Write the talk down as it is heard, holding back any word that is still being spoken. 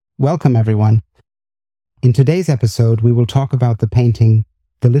Welcome, everyone. In today's episode, we will talk about the painting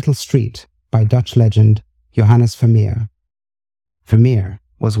The Little Street by Dutch legend Johannes Vermeer. Vermeer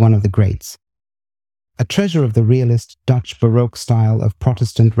was one of the greats. A treasure of the realist Dutch Baroque style of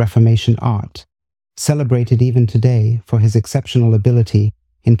Protestant Reformation art, celebrated even today for his exceptional ability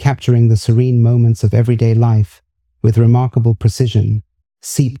in capturing the serene moments of everyday life with remarkable precision,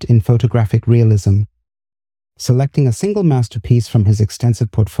 seeped in photographic realism. Selecting a single masterpiece from his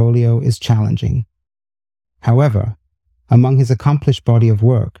extensive portfolio is challenging. However, among his accomplished body of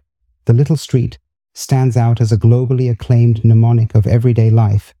work, The Little Street stands out as a globally acclaimed mnemonic of everyday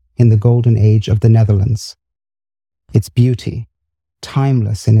life in the golden age of the Netherlands. Its beauty,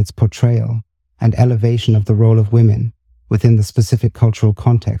 timeless in its portrayal and elevation of the role of women within the specific cultural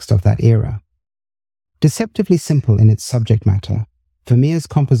context of that era. Deceptively simple in its subject matter, Vermeer's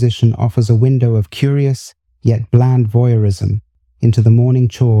composition offers a window of curious yet bland voyeurism into the morning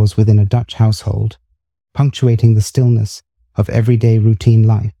chores within a Dutch household, punctuating the stillness of everyday routine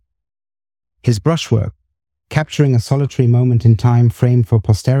life. His brushwork, capturing a solitary moment in time framed for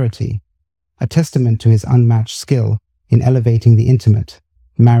posterity, a testament to his unmatched skill in elevating the intimate,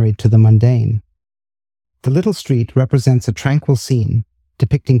 married to the mundane. The Little Street represents a tranquil scene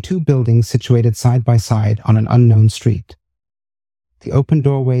depicting two buildings situated side by side on an unknown street. The open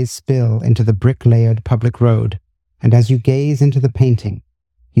doorways spill into the brick-layered public road, and as you gaze into the painting,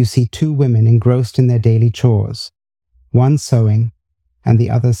 you see two women engrossed in their daily chores, one sewing and the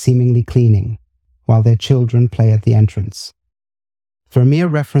other seemingly cleaning, while their children play at the entrance. Vermeer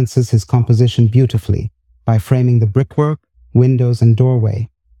references his composition beautifully by framing the brickwork, windows, and doorway,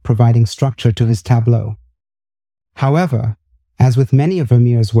 providing structure to his tableau. However, as with many of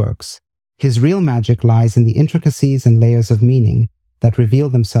Vermeer's works, his real magic lies in the intricacies and layers of meaning that reveal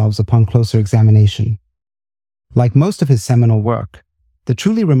themselves upon closer examination. Like most of his seminal work, the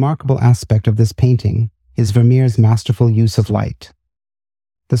truly remarkable aspect of this painting is Vermeer's masterful use of light.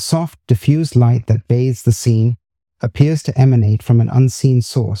 The soft, diffused light that bathes the scene appears to emanate from an unseen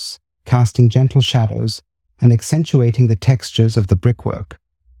source, casting gentle shadows and accentuating the textures of the brickwork,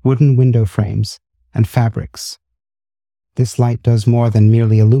 wooden window frames, and fabrics. This light does more than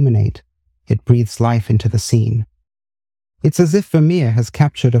merely illuminate, it breathes life into the scene. It's as if Vermeer has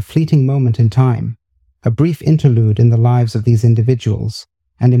captured a fleeting moment in time, a brief interlude in the lives of these individuals,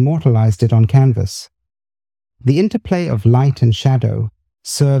 and immortalized it on canvas. The interplay of light and shadow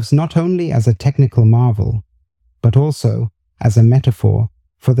serves not only as a technical marvel, but also as a metaphor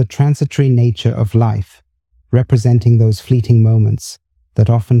for the transitory nature of life, representing those fleeting moments that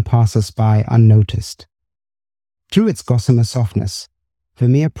often pass us by unnoticed. Through its gossamer softness,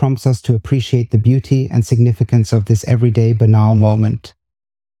 Vermeer prompts us to appreciate the beauty and significance of this everyday banal moment.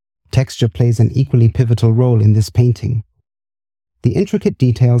 Texture plays an equally pivotal role in this painting. The intricate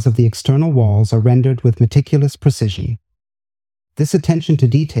details of the external walls are rendered with meticulous precision. This attention to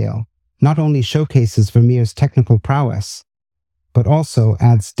detail not only showcases Vermeer's technical prowess, but also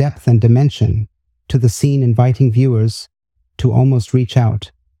adds depth and dimension to the scene, inviting viewers to almost reach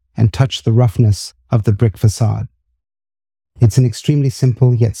out and touch the roughness of the brick facade. It's an extremely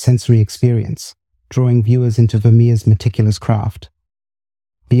simple yet sensory experience, drawing viewers into Vermeer's meticulous craft.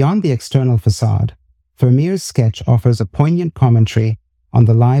 Beyond the external facade, Vermeer's sketch offers a poignant commentary on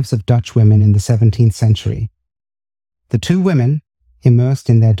the lives of Dutch women in the 17th century. The two women, immersed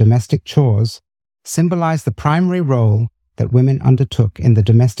in their domestic chores, symbolize the primary role that women undertook in the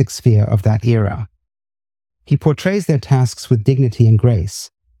domestic sphere of that era. He portrays their tasks with dignity and grace,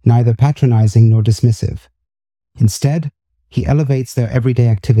 neither patronizing nor dismissive. Instead, he elevates their everyday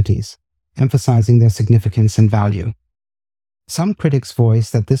activities, emphasizing their significance and value. Some critics voice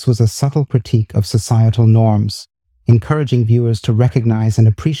that this was a subtle critique of societal norms, encouraging viewers to recognize and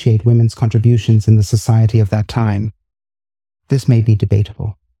appreciate women's contributions in the society of that time. This may be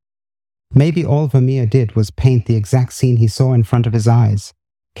debatable. Maybe all Vermeer did was paint the exact scene he saw in front of his eyes,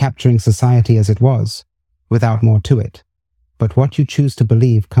 capturing society as it was, without more to it. But what you choose to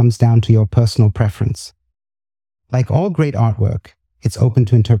believe comes down to your personal preference. Like all great artwork, it's open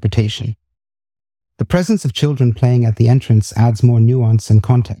to interpretation. The presence of children playing at the entrance adds more nuance and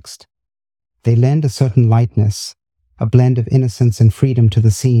context. They lend a certain lightness, a blend of innocence and freedom to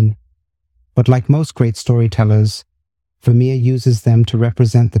the scene. But like most great storytellers, Vermeer uses them to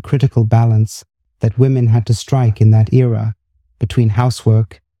represent the critical balance that women had to strike in that era between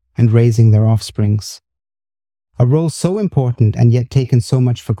housework and raising their offsprings. A role so important and yet taken so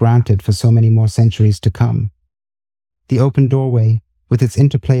much for granted for so many more centuries to come. The open doorway, with its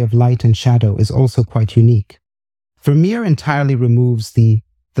interplay of light and shadow, is also quite unique. Vermeer entirely removes the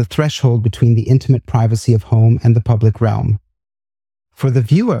threshold between the intimate privacy of home and the public realm. For the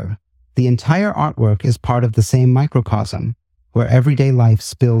viewer, the entire artwork is part of the same microcosm, where everyday life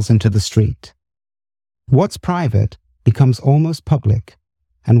spills into the street. What's private becomes almost public,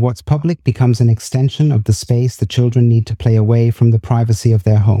 and what's public becomes an extension of the space the children need to play away from the privacy of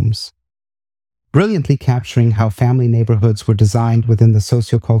their homes. Brilliantly capturing how family neighborhoods were designed within the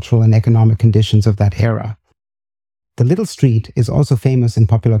sociocultural and economic conditions of that era. The Little Street is also famous in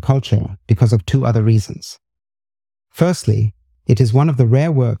popular culture because of two other reasons. Firstly, it is one of the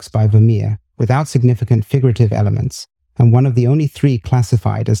rare works by Vermeer without significant figurative elements, and one of the only three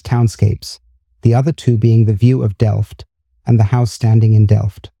classified as townscapes, the other two being the view of Delft and the house standing in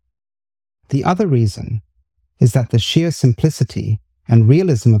Delft. The other reason is that the sheer simplicity and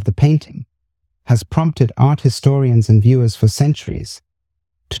realism of the painting has prompted art historians and viewers for centuries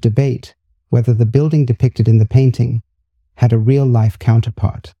to debate whether the building depicted in the painting had a real-life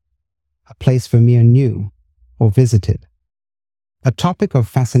counterpart, a place Vermeer knew or visited. A topic of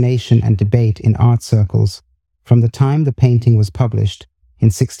fascination and debate in art circles from the time the painting was published in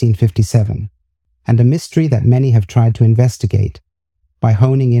 1657, and a mystery that many have tried to investigate by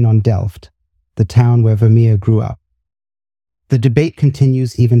honing in on Delft, the town where Vermeer grew up. The debate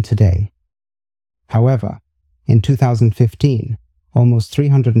continues even today. However, in 2015, almost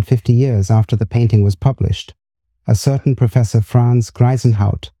 350 years after the painting was published, a certain Professor Frans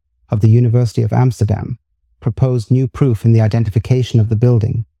Grijzenhout of the University of Amsterdam proposed new proof in the identification of the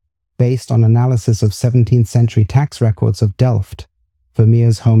building, based on analysis of 17th century tax records of Delft,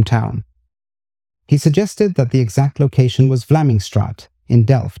 Vermeer's hometown. He suggested that the exact location was Vlamingstraat in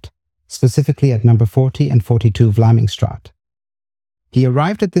Delft, specifically at number 40 and 42 Vlamingstraat. He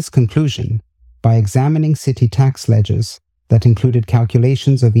arrived at this conclusion by examining city tax ledgers that included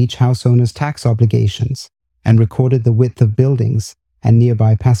calculations of each house owner's tax obligations and recorded the width of buildings and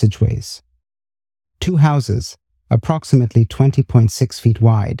nearby passageways. Two houses, approximately 20.6 feet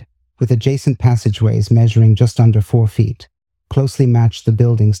wide, with adjacent passageways measuring just under 4 feet, closely matched the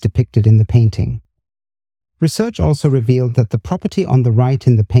buildings depicted in the painting. Research also revealed that the property on the right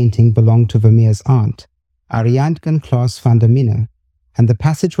in the painting belonged to Vermeer's aunt, Ariadne Claus van der Minne, and the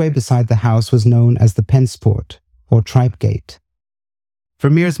passageway beside the house was known as the Penspoort, or Tripe Gate.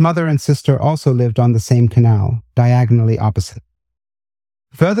 Vermeer's mother and sister also lived on the same canal, diagonally opposite.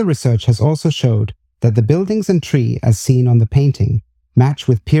 Further research has also showed that the buildings and tree as seen on the painting match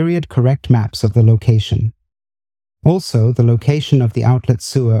with period-correct maps of the location. Also, the location of the outlet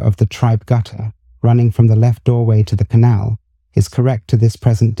sewer of the Tripe gutter, running from the left doorway to the canal, is correct to this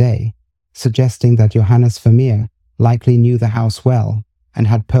present day, suggesting that Johannes Vermeer likely knew the house well and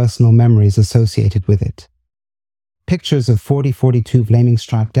had personal memories associated with it. Pictures of 4042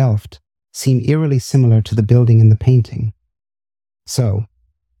 Vlamingstraat Delft seem eerily similar to the building in the painting. So,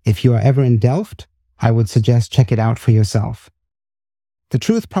 if you are ever in Delft, I would suggest check it out for yourself. The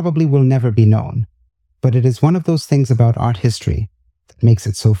truth probably will never be known, but it is one of those things about art history that makes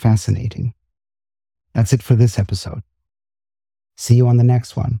it so fascinating. That's it for this episode. See you on the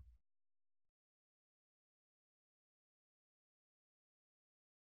next one.